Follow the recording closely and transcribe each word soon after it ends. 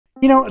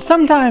You know,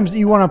 sometimes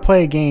you want to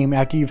play a game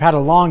after you've had a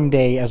long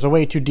day as a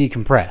way to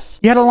decompress.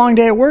 You had a long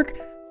day at work?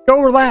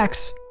 Go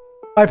relax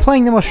by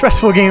playing the most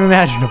stressful game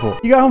imaginable.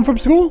 You got home from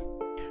school?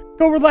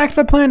 Go relax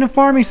by playing a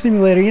farming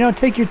simulator. You know,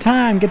 take your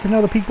time, get to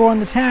know the people in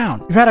the town.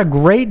 You've had a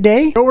great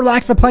day? Go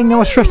relax by playing the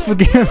most stressful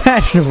game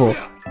imaginable.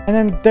 And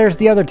then there's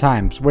the other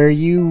times where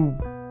you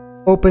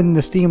open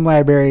the Steam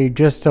library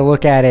just to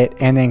look at it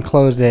and then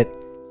close it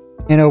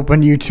and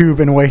open YouTube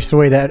and waste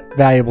away that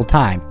valuable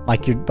time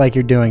like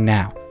you're doing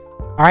now.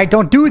 All right,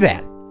 don't do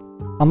that.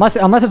 Unless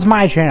it's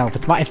my channel. If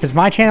it's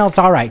my channel, it's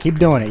all right. Keep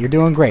doing it. You're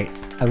doing great.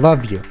 I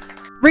love you.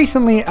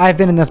 Recently, I've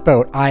been in this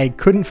boat. I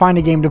couldn't find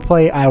a game to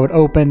play. I would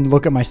open,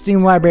 look at my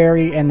Steam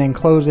library, and then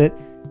close it,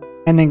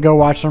 and then go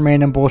watch some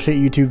random bullshit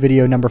YouTube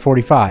video number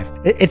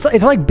 45. It's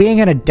like being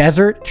in a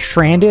desert,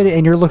 stranded,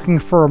 and you're looking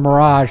for a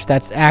mirage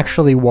that's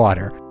actually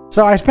water.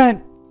 So I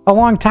spent a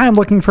long time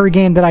looking for a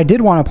game that I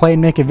did want to play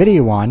and make a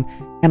video on,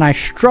 and I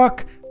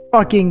struck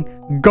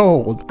fucking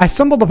gold. I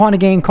stumbled upon a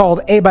game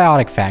called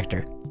Abiotic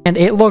Factor, and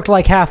it looked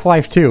like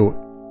Half-Life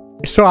 2,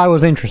 so I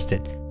was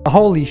interested.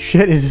 Holy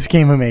shit, is this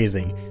game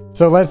amazing.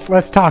 So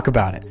let's talk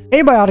about it.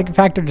 Abiotic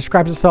Factor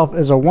describes itself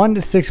as a 1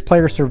 to 6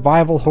 player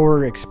survival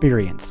horror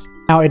experience.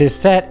 Now, it is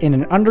set in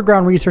an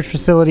underground research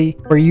facility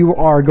where you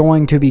are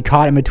going to be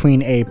caught in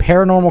between a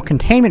paranormal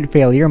containment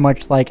failure,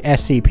 much like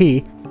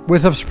SCP,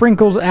 with some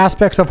sprinkles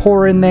aspects of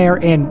horror in there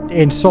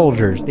and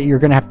soldiers that you're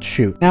going to have to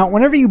shoot. Now,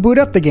 whenever you boot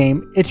up the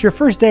game, it's your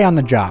first day on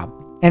the job,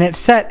 and it's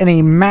set in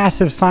a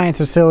massive science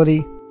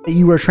facility that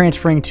you were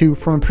transferring to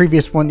from a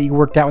previous one that you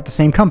worked at with the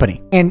same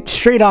company. And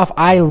straight off,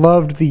 I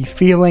loved the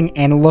feeling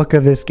and look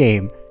of this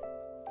game.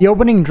 The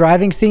opening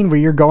driving scene where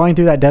you're going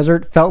through that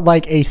desert felt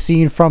like a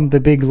scene from the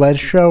Big Les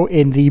show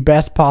in the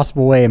best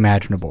possible way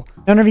imaginable.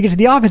 Now, whenever you get to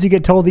the office, you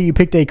get told that you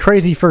picked a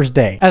crazy first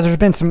day, as there's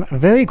been some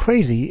very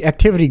crazy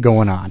activity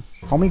going on.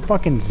 Call me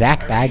fucking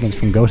Zach Baggins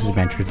from Ghost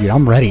Adventures, dude.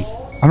 I'm ready.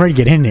 I'm ready to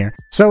get in here.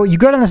 So you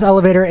go down this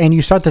elevator and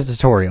you start the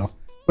tutorial,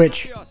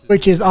 which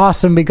is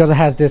awesome because it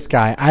has this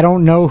guy. I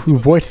don't know who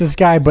voiced this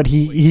guy, but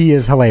he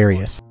is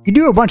hilarious. You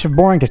do a bunch of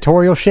boring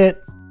tutorial shit,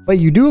 but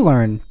you do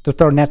learn to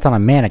throw nets on a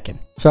mannequin.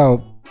 So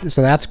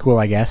that's cool,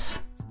 I guess.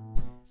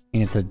 I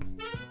mean, it's a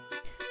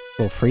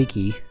little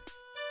freaky,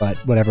 but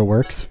whatever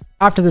works.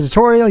 After the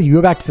tutorial, you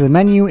go back to the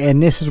menu,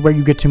 and this is where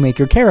you get to make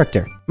your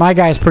character. My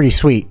guy's pretty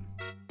sweet.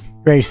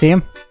 Ready to see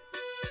him?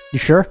 You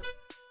sure?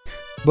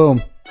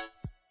 Boom.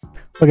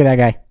 Look at that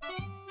guy.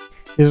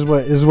 This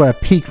is what a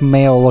peak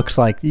male looks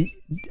like.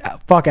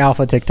 Fuck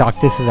alpha TikTok.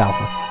 This is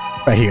alpha.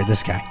 Right here,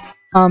 this guy.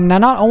 Now,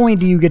 not only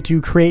do you get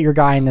to create your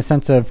guy in the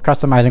sense of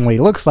customizing what he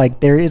looks like,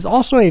 there is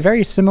also a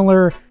very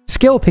similar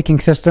skill picking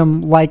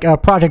system like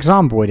Project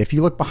Zomboid. If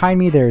you look behind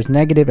me, there's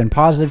negative and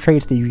positive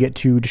traits that you get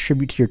to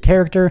distribute to your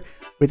character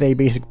with a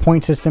basic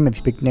point system. If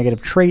you pick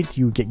negative traits,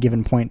 you get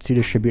given points to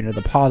distribute into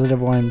the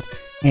positive ones,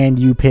 and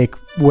you pick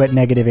what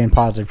negative and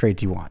positive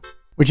traits you want,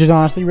 which is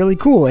honestly really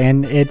cool.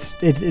 And it's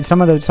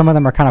some of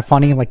them are kind of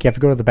funny, like you have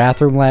to go to the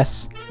bathroom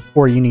less,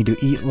 or you need to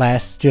eat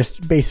less,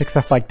 just basic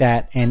stuff like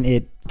that, and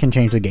it can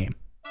change the game.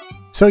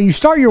 So you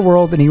start your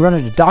world and you run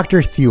into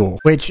Dr. Thule,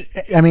 which,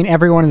 I mean,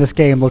 everyone in this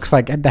game looks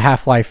like the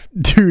Half-Life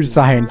 2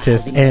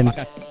 scientist, and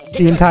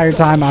the entire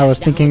time I was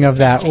thinking of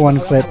that one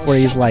clip where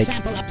he's like,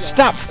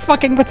 "Stop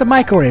fucking with the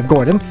microwave,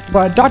 Gordon."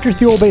 But Dr.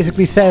 Thule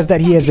basically says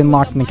that he has been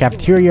locked in the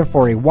cafeteria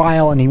for a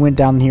while, and he went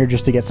down here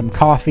just to get some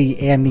coffee,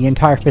 and the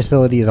entire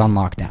facility is on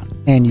lockdown.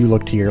 And you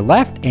look to your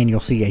left, and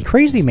you'll see a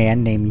crazy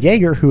man named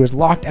Jaeger who is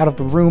locked out of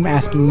the room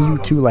asking you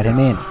to let him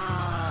in.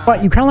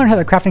 But you kind of learn how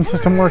the crafting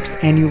system works,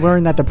 and you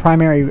learn that the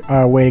primary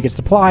way to get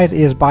supplies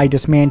is by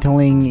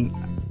dismantling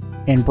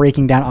and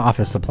breaking down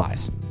office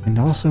supplies. And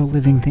also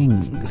living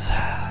things.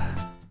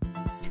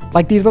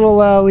 Like these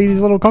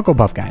little Cocoa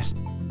Puff guys.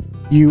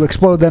 You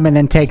explode them and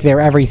then take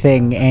their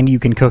everything, and you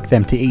can cook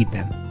them to eat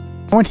them.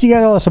 Once you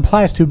get all the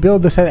supplies to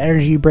build the set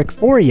energy brick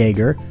for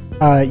Jaeger,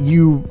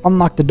 you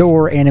unlock the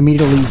door, and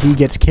immediately he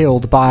gets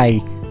killed by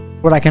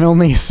what I can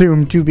only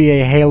assume to be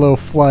a Halo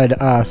Flood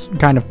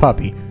kind of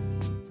puppy.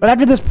 But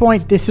after this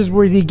point, this is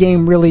where the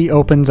game really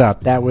opens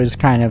up. That was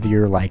kind of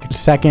your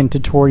second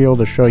tutorial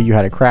to show you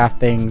how to craft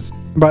things.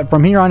 But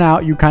from here on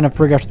out, you kind of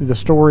progress through the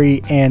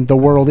story, and the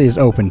world is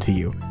open to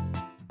you.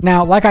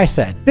 Now, like I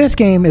said, this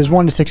game is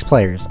 1 to 6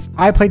 players.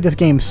 I played this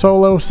game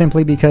solo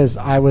simply because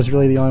I was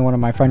really the only one in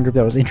my friend group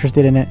that was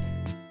interested in it,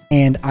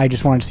 and I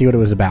just wanted to see what it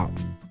was about.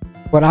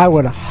 But I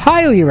would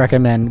highly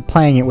recommend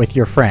playing it with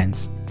your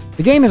friends.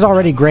 The game is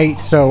already great,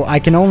 so I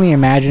can only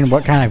imagine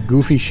what kind of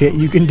goofy shit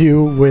you can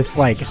do with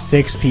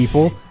 6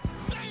 people.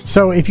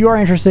 So if you are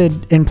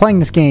interested in playing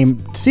this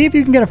game, see if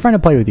you can get a friend to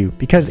play with you,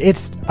 because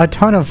it's a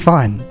ton of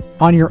fun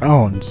on your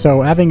own,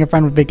 so having a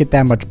friend would make it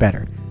that much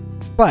better.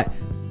 But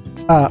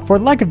for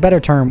lack of a better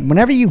term,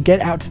 whenever you get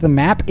out to the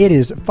map, it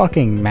is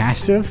fucking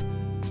massive.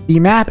 The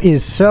map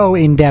is so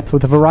in-depth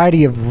with a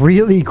variety of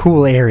really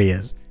cool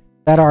areas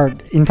that are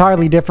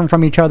entirely different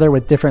from each other,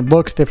 with different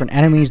looks, different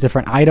enemies,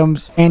 different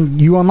items, and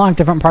you unlock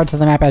different parts of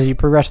the map as you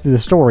progress through the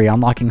story,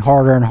 unlocking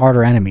harder and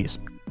harder enemies.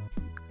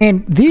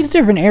 And these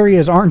different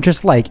areas aren't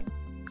just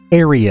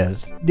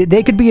areas.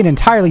 They could be an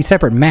entirely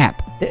separate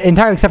map,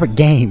 entirely separate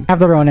game, have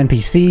their own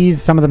NPCs,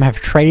 some of them have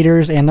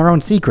traders, and their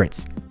own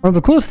secrets. One of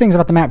the coolest things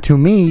about the map to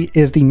me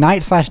is the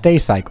night/day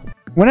cycle.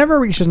 Whenever it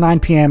reaches 9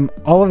 p.m.,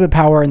 all of the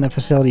power in the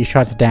facility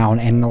shuts down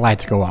and the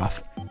lights go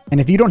off. And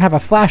if you don't have a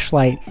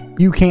flashlight,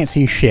 you can't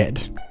see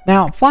shit.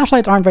 Now,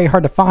 flashlights aren't very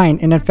hard to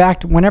find, and in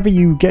fact, whenever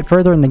you get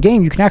further in the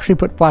game, you can actually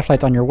put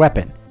flashlights on your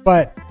weapon.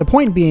 But the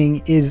point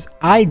being is,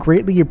 I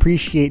greatly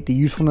appreciate the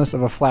usefulness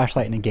of a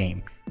flashlight in a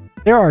game.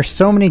 There are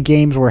so many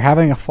games where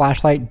having a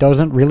flashlight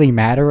doesn't really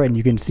matter, and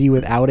you can see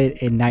without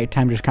it, and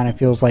nighttime just kind of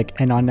feels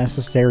like an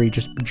unnecessary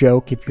just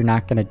joke if you're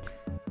not going to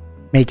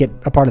make it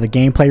a part of the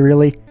gameplay,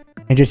 really,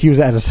 and just use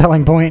it as a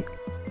selling point.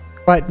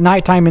 But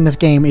nighttime in this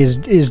game is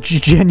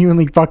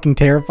genuinely fucking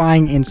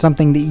terrifying and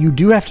something that you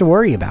do have to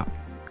worry about.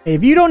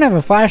 If you don't have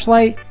a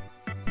flashlight,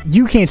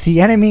 you can't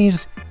see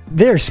enemies,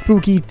 there's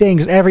spooky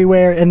things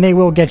everywhere, and they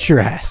will get your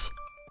ass.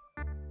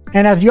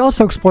 And as you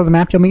also explore the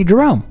map, you'll meet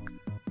Jerome.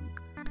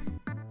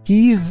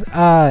 He's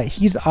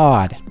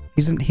odd.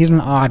 He's an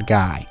odd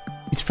guy.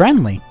 He's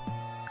friendly.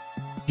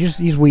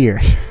 He's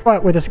weird.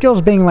 But with the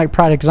skills being like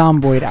Project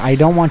Zomboid, I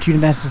don't want you to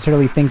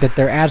necessarily think that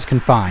they're as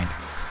confined.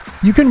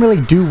 You can really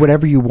do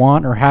whatever you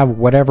want or have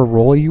whatever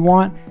role you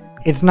want.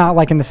 It's not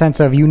like in the sense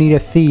of you need a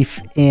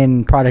thief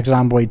in Project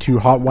Zomboid to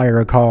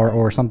hotwire a car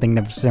or something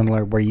that's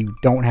similar where you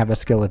don't have a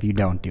skill if you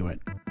don't do it.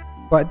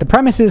 But the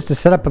premise is to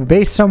set up a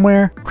base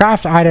somewhere,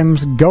 craft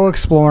items, go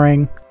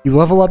exploring. You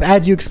level up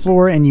as you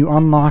explore and you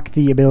unlock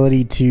the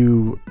ability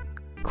to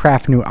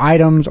craft new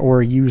items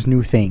or use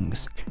new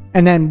things.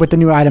 And then with the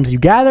new items you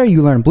gather,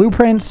 you learn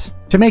blueprints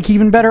to make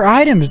even better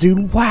items,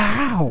 dude.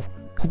 Wow.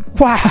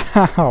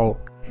 Wow.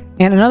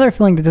 And another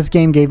feeling that this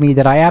game gave me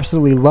that I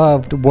absolutely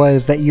loved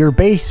was that your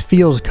base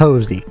feels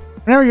cozy.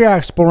 Whenever you're out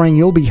exploring,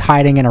 you'll be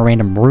hiding in a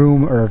random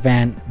room or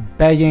event,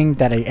 begging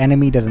that an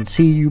enemy doesn't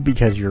see you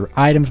because your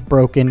item's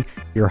broken,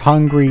 you're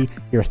hungry,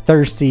 you're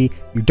thirsty,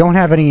 you don't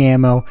have any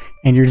ammo,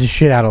 and you're just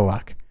shit out of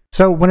luck.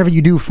 So whenever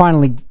you do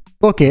finally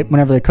book it,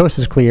 whenever the coast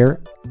is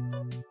clear,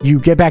 you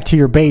get back to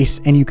your base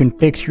and you can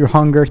fix your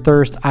hunger,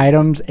 thirst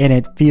items, and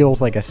it feels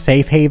like a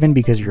safe haven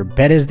because your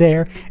bed is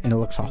there and it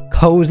looks all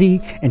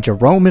cozy, and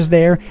Jerome is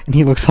there and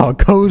he looks all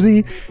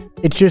cozy.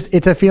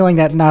 It's a feeling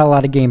that not a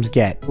lot of games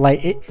get.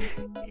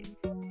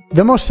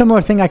 The most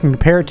similar thing I can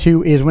compare it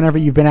to is whenever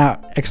you've been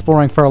out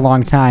exploring for a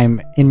long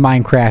time in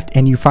Minecraft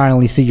and you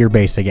finally see your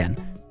base again.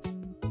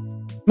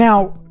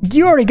 Now,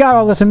 you already got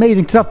all this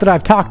amazing stuff that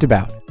I've talked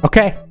about,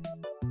 okay?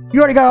 You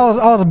already got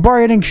all this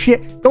bargaining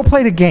shit. Go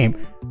play the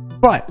game.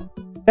 But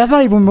that's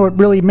not even what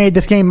really made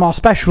this game all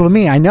special to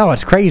me. I know,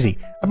 it's crazy.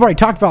 I've already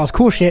talked about all this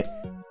cool shit.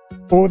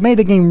 But what made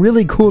the game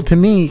really cool to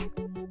me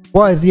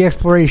was the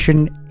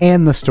exploration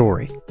and the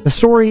story. The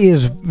story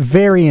is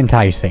very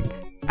enticing.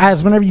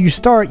 As whenever you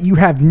start, you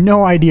have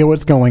no idea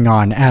what's going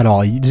on at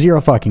all. Zero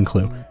fucking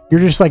clue. You're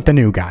just like the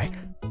new guy.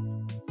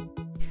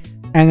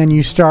 And then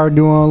you start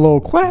doing a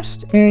little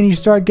quest, and you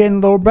start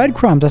getting little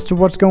breadcrumbs as to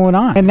what's going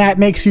on. And that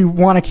makes you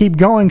want to keep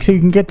going so you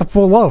can get the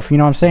full loaf, you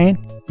know what I'm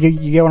saying?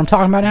 You get what I'm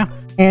talking about now?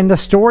 And the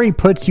story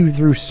puts you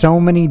through so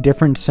many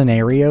different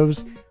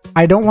scenarios.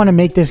 I don't want to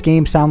make this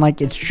game sound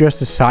like it's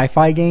just a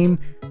sci-fi game,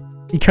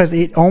 because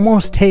it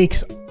almost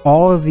takes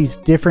all of these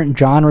different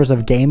genres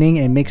of gaming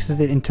and mixes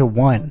it into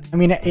one. I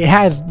mean, it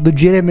has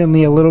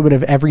legitimately a little bit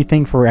of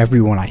everything for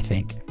everyone, I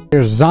think.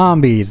 There's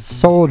zombies,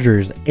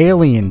 soldiers,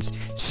 aliens,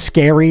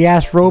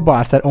 scary-ass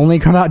robots that only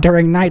come out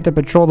during night to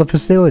patrol the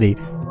facility.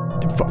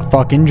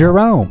 Fucking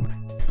Jerome.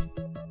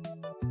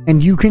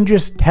 And you can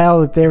just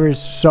tell that there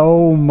is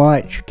so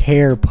much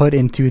care put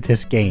into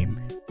this game.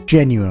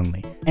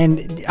 Genuinely.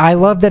 And I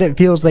love that it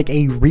feels like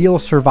a real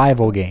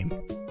survival game.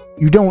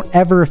 You don't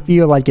ever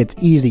feel like it's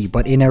easy,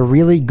 but in a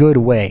really good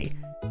way.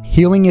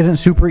 Healing isn't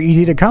super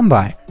easy to come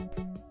by.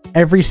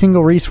 Every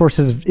single resource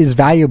is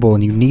valuable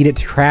and you need it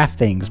to craft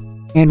things.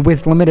 And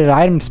with limited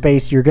item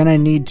space, you're going to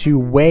need to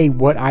weigh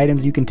what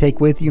items you can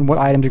take with you and what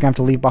items you're going to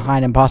have to leave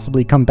behind and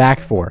possibly come back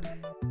for,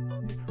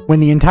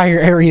 when the entire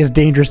area is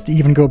dangerous to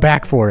even go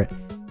back for it.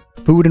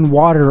 Food and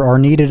water are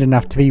needed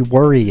enough to be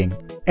worrying.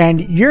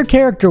 And your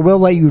character will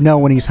let you know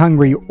when he's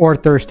hungry or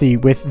thirsty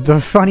with the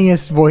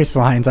funniest voice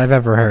lines I've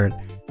ever heard.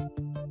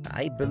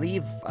 I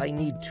believe I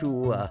need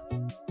to,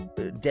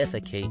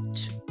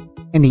 defecate.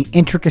 And the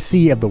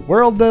intricacy of the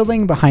world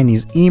building behind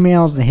these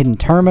emails and hidden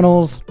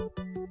terminals.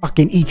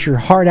 Fucking eat your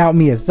heart out,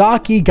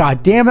 Miyazaki.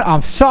 God damn it,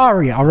 I'm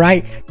sorry,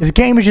 alright? This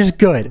game is just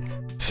good.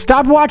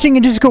 Stop watching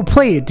and just go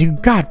play it,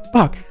 dude. God,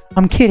 fuck.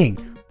 I'm kidding.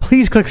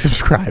 Please click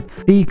subscribe.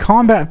 The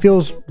combat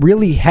feels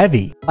really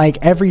heavy. Like,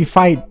 every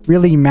fight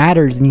really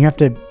matters and you have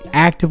to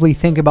actively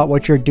think about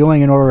what you're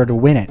doing in order to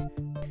win it.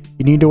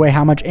 You need to weigh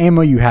how much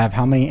ammo you have,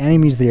 how many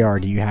enemies there are.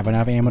 Do you have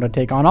enough ammo to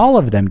take on all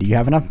of them? Do you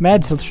have enough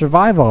meds to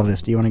survive all of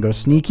this? Do you want to go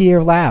sneaky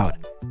or loud?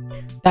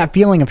 That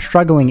feeling of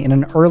struggling in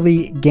an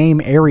early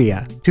game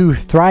area to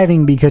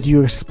thriving because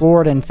you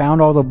explored and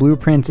found all the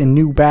blueprints and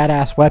new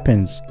badass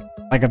weapons.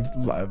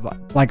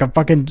 Like a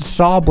fucking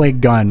saw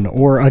blade gun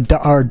or a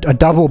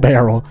double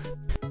barrel.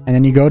 And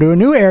then you go to a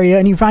new area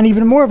and you find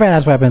even more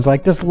badass weapons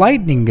like this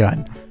lightning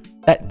gun.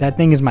 That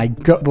thing is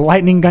the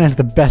lightning gun is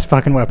the best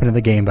fucking weapon of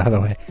the game, by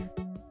the way.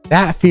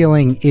 That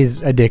feeling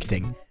is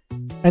addicting.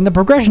 And the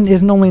progression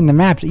isn't only in the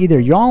maps either.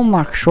 You all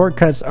unlock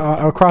shortcuts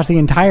across the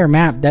entire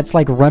map that's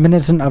like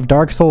reminiscent of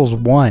Dark Souls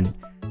 1,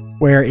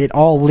 where it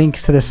all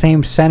links to the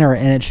same center,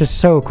 and it's just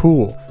so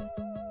cool.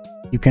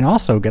 You can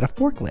also get a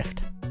forklift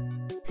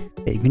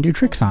that you can do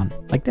tricks on,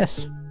 like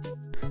this.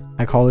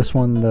 I call this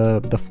one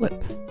the flip.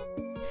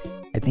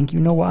 I think you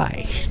know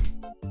why.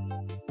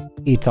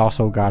 It's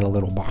also got a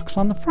little box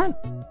on the front,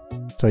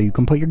 so you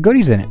can put your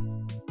goodies in it.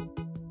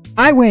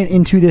 I went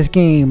into this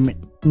game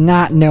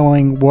not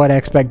knowing what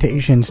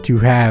expectations to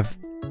have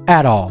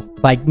at all.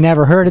 Like,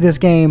 never heard of this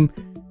game,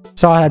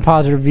 saw it had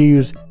positive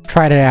reviews,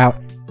 tried it out,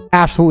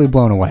 absolutely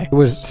blown away. It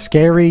was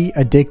scary,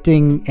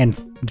 addicting, and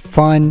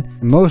fun.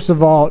 Most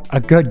of all, a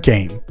good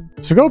game.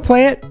 So go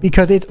play it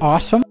because it's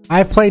awesome.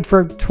 I've played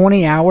for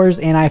 20 hours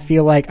and I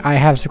feel like I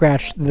have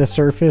scratched the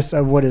surface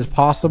of what is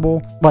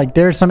possible. Like,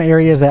 there's some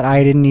areas that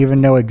I didn't even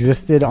know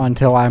existed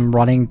until I'm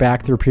running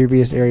back through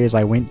previous areas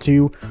I went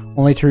to,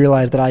 only to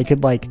realize that I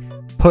could like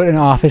put an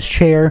office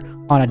chair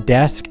on a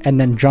desk and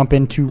then jump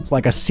into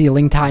like a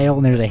ceiling tile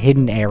and there's a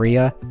hidden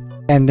area,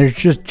 and there's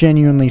just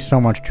genuinely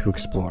so much to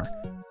explore.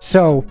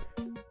 So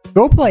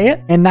go play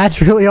it, and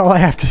that's really all I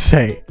have to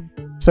say.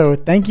 So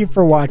thank you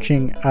for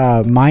watching.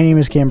 My name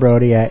is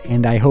Cambrodia,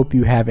 and I hope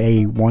you have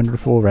a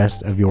wonderful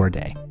rest of your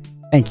day.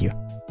 Thank you.